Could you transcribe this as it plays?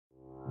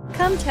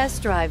Come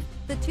test drive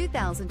the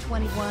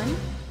 2021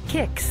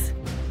 Kicks.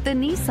 The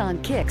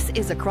Nissan Kicks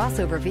is a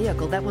crossover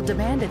vehicle that will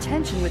demand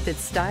attention with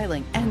its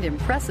styling and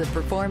impressive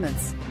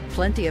performance.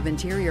 Plenty of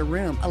interior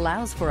room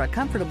allows for a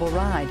comfortable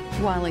ride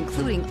while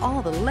including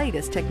all the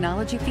latest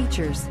technology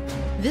features.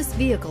 This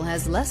vehicle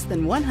has less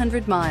than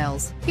 100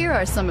 miles. Here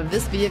are some of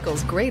this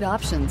vehicle's great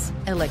options: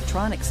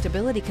 electronic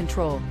stability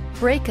control,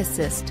 brake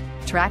assist,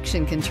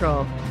 traction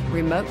control,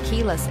 remote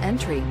keyless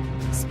entry,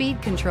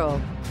 speed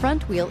control,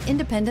 front wheel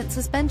independent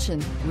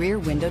suspension, rear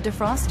window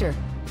defroster,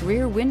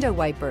 rear window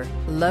wiper,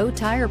 low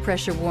tire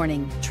pressure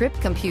warning, trip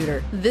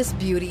computer. This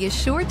beauty is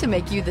sure to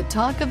make you the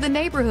talk of the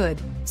neighborhood.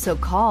 So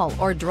call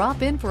or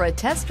drop in for a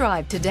test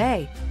drive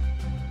today.